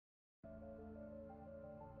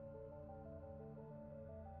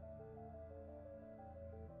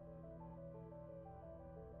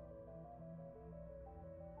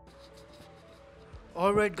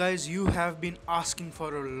Alright guys, you have been asking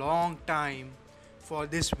for a long time for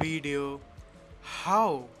this video.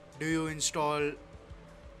 How do you install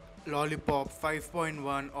Lollipop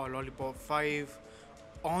 5.1 or Lollipop 5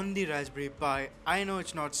 on the Raspberry Pi? I know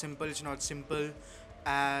it's not simple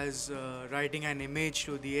as writing an image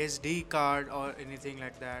to the SD card or anything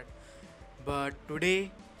like that. But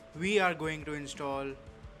today we are going to install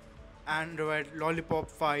Android Lollipop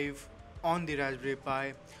 5 on the Raspberry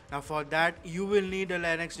Pi. Now for that you will need a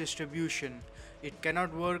Linux distribution. It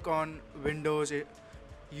cannot work on Windows.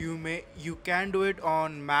 You can do it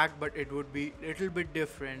on Mac, but it would be little bit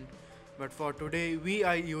different. But for today we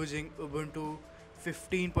are using Ubuntu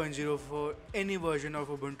 15.04. Any version of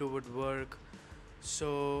Ubuntu would work.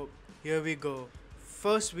 So here we go.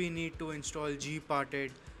 First we need to install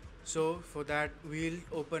gparted. So for that we'll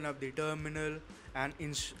open up the terminal and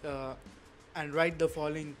write the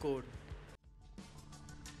following code.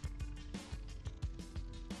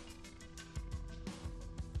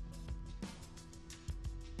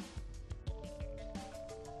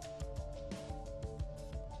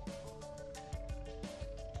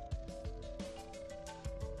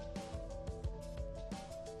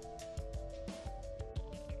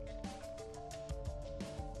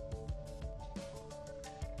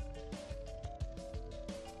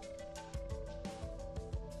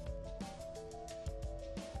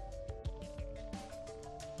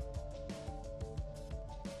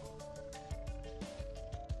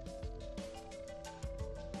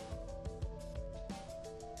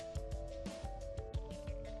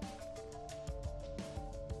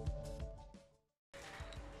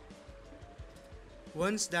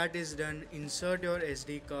 Once that is done, insert your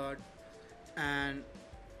SD card and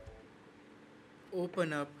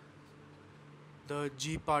open up the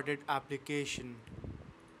gparted application.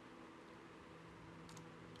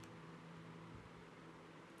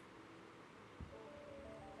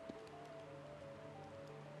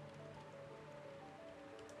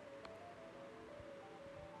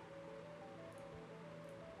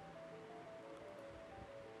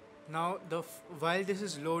 Now while this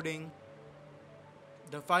is loading,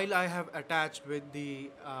 the file I have attached with the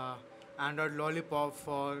Android Lollipop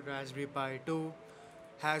for Raspberry Pi 2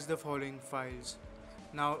 has the following files.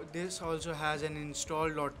 Now this also has an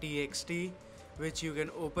install.txt which you can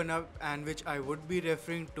open up and which I would be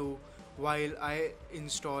referring to while I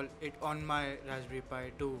install it on my Raspberry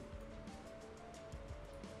Pi 2.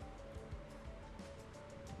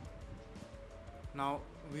 Now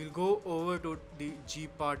we'll go over to the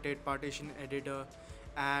gparted partition editor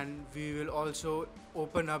and we will also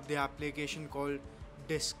open up the application called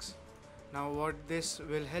disks. Now what this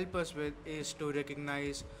will help us with is to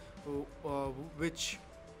recognize which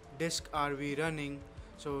disk are we running.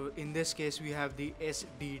 So in this case we have the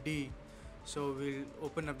SDD. So we'll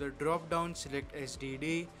open up the drop down, select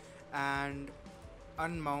SDD and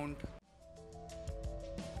unmount.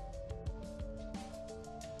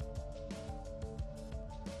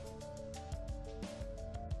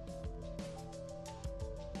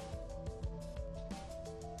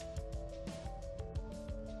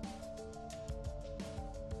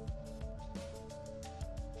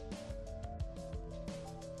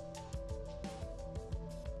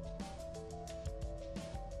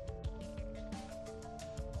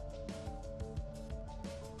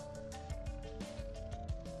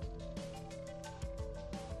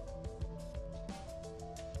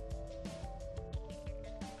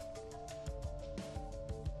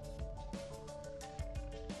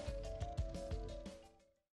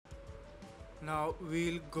 Now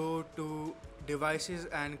we'll go to devices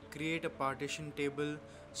and create a partition table.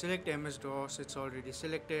 Select MS-DOS, it's already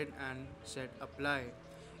selected, and set apply.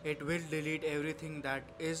 It will delete everything that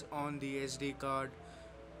is on the SD card.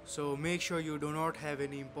 So make sure you do not have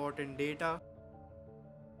any important data.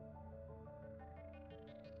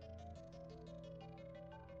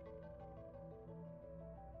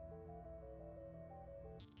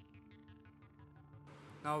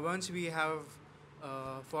 Now once we have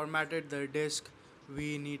formatted the disk,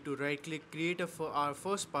 we need to right click, create our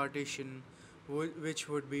first partition which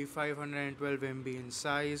would be 512 MB in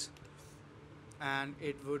size and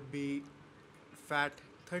it would be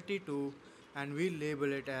FAT32 and we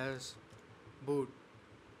label it as boot.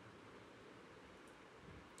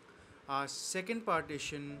 Our second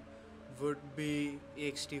partition would be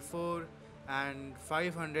ext4 and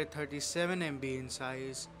 537 MB in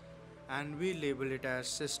size and we label it as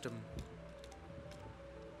system.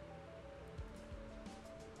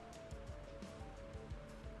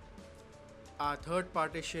 Our third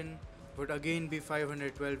partition would again be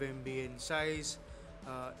 512 MB in size,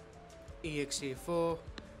 ext4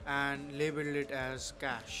 and labeled it as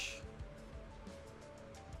cache.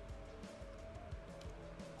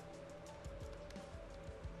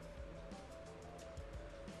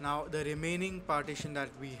 Now the remaining partition that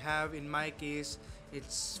we have, in my case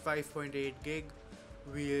it's 5.8 gig,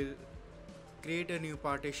 we'll create a new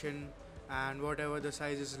partition, and whatever the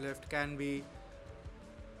size is left can be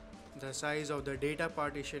the size of the data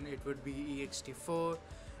partition. It would be ext4,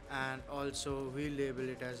 and also we'll label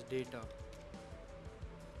it as data.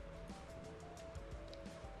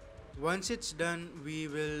 Once it's done, we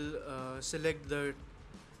will select the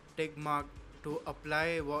tick mark to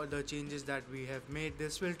apply the changes that we have made.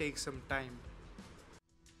 This will take some time.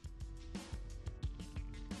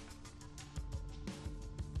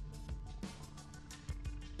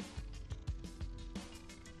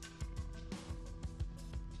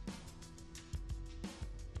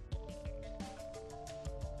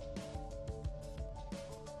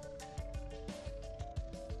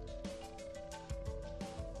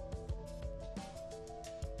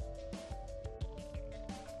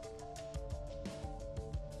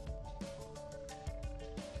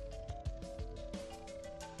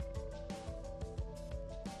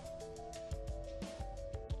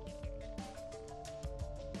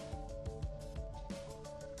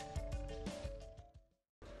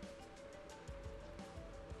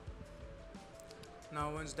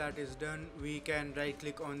 Now once that is done, we can right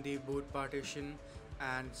click on the boot partition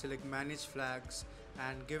and select manage flags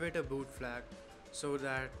and give it a boot flag so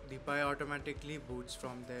that the Pi automatically boots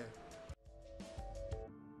from there.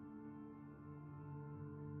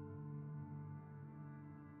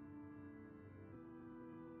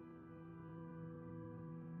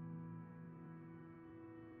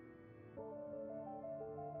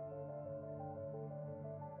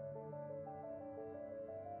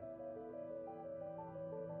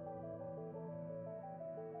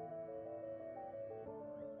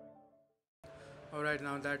 Alright,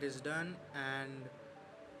 now that is done, and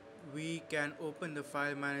we can open the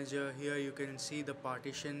file manager. Here you can see the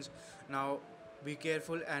partitions. Now be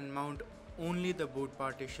careful and mount only the boot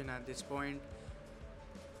partition at this point.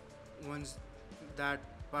 Once that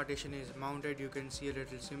partition is mounted, you can see a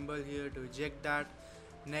little symbol here to eject that.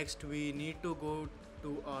 Next we need to go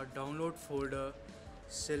to our download folder,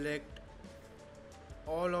 select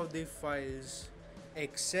all of the files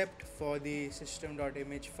except for the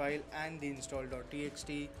system.image file and the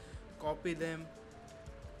install.txt, copy them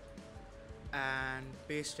and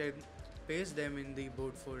paste them in the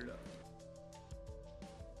boot folder.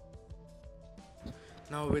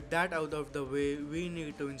 Now with that out of the way, we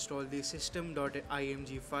need to install the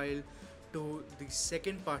system.img file to the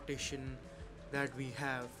second partition that we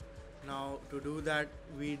have. Now to do that,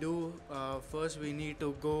 first we need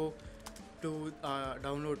to go to our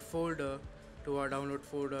download folder,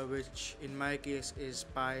 which in my case is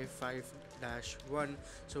pi 5-1.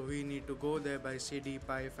 So we need to go there by cd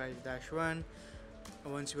pi 5-1.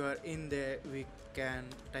 Once we are in there, we can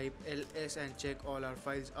type ls and check all our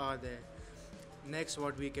files are there. Next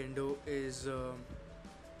what we can do is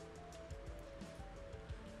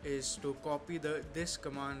to copy this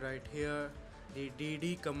command right here, the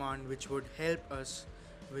dd command, which would help us,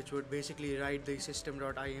 which would basically write the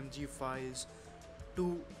system.img files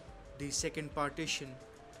to the second partition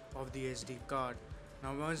of the SD card.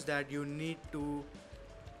 Now once that, you need to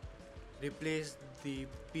replace the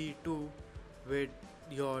P2 with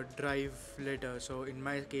your drive letter. So in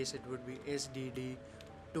my case it would be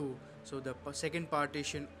SDD2, so the second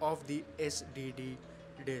partition of the SDD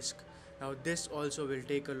disk. Now this also will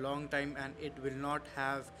take a long time and it will not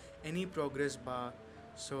have any progress bar,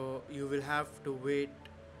 so you will have to wait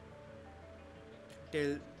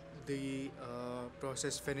till the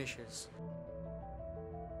process finishes.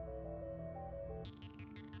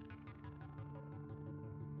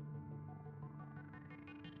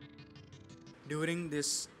 During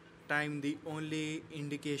this time, the only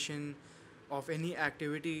indication of any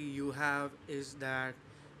activity you have is that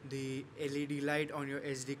the LED light on your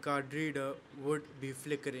SD card reader would be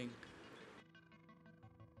flickering.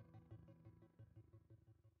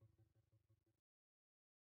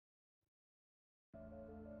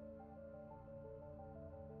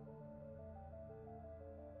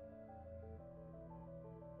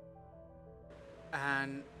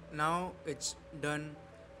 And now it's done.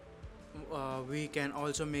 We can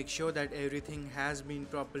also make sure that everything has been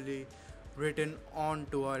properly written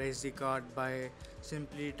onto our SD card by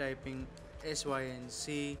simply typing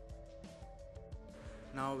sync.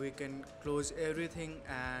 Now we can close everything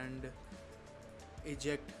and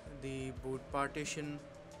eject the boot partition.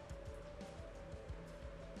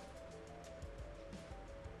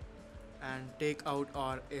 And take out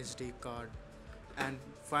our SD card and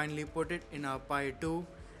finally put it in our Pi 2,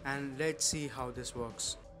 and let's see how this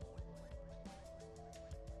works.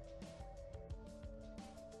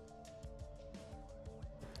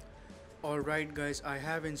 Alright guys, I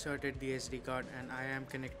have inserted the SD card and I am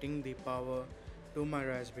connecting the power to my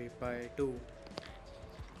Raspberry Pi 2.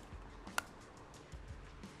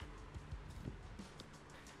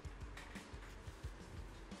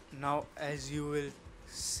 Now as you will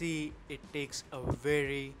see, it takes a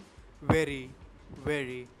very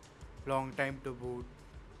long time to boot.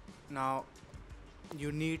 Now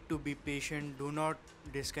you need to be patient, do not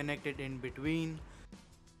disconnect it in between.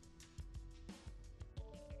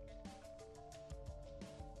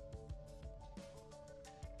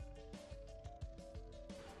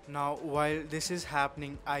 Now while this is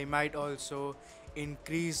happening, I might also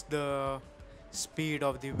increase the speed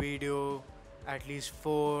of the video at least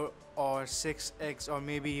 4 or 6x or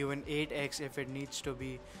maybe even 8x if it needs to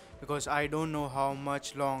be, because I don't know how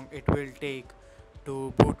much long it will take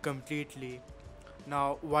to boot completely.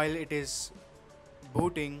 Now while it is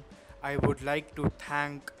booting, I would like to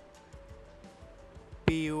thank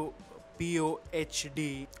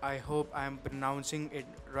POHD. I hope I am pronouncing it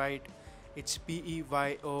right. It's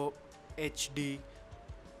PEYOHD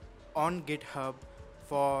on GitHub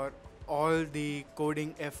for all the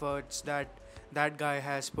coding efforts that that guy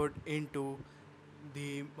has put into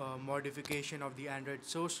the modification of the Android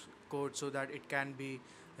source code so that it can be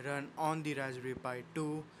run on the Raspberry Pi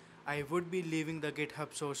 2. I would be leaving the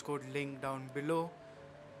GitHub source code link down below.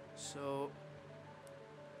 So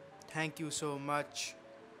thank you so much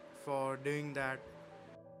for doing that.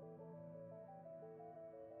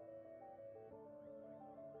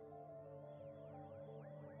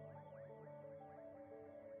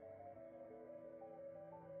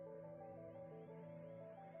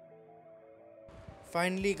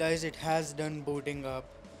 Finally guys, it has done booting up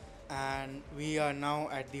and we are now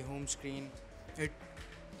at the home screen. It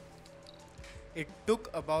it took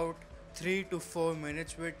about 3 to 4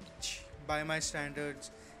 minutes, which by my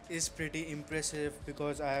standards is pretty impressive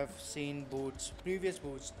because I have seen previous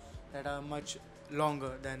boots that are much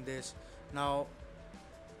longer than this. Now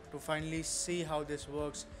to finally see how this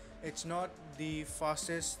works, it's not the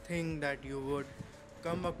fastest thing that you would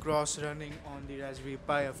come across running on the Raspberry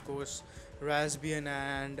Pi. Of course, Raspbian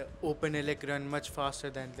and OpenELEC run much faster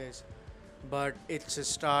than this, but it's a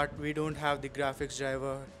start. We don't have the graphics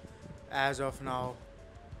driver as of now,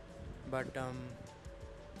 but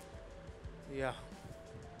yeah.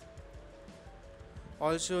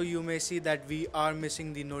 Also you may see that we are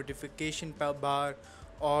missing the notification bar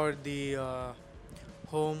or the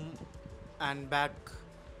home and back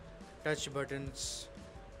touch buttons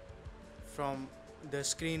from the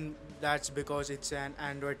screen. That's because it's an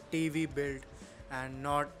Android TV build and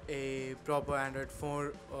not a proper Android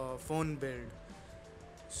phone build.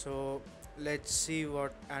 So let's see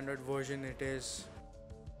what Android version it is.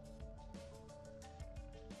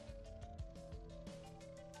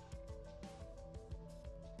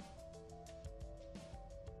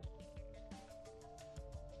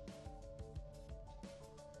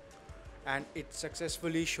 And it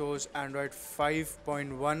successfully shows Android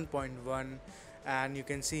 5.1.1, and you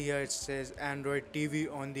can see here it says Android TV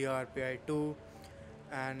on the RPI 2.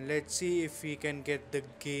 And let's see if we can get the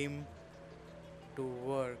game to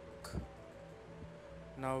work.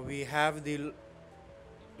 Now we have the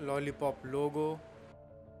Lollipop logo,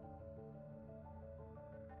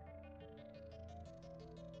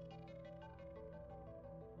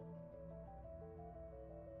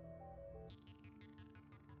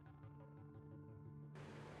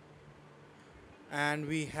 and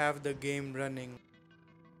we have the game running.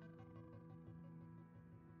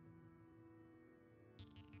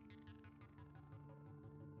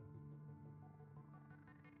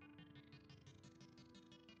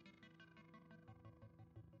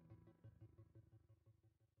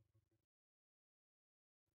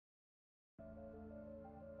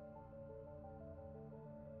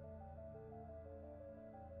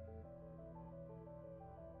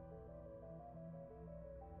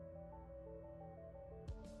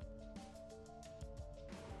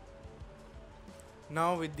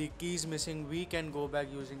 Now with the keys missing, we can go back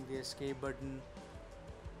using the escape button,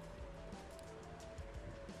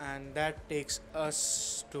 and that takes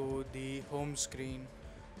us to the home screen.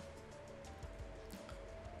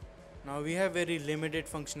 Now we have very limited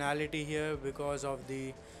functionality here because of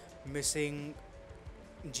the missing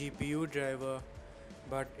GPU driver,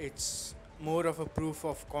 but it's more of a proof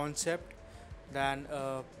of concept than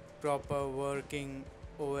a proper working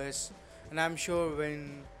OS. And I'm sure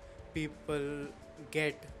when people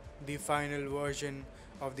get the final version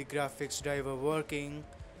of the graphics driver working,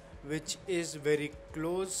 which is very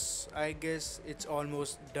close, I guess it's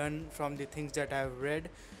almost done from the things that I've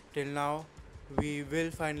read till now, we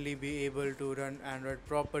will finally be able to run Android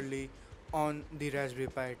properly on the Raspberry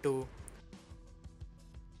Pi 2.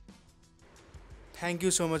 Thank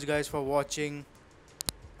you so much guys for watching,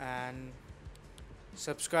 and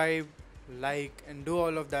subscribe, like, and do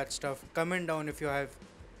all of that stuff. Comment down if you have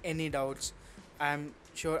any doubts. I'm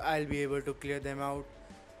sure I'll be able to clear them out.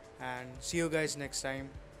 And see you guys next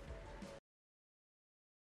time.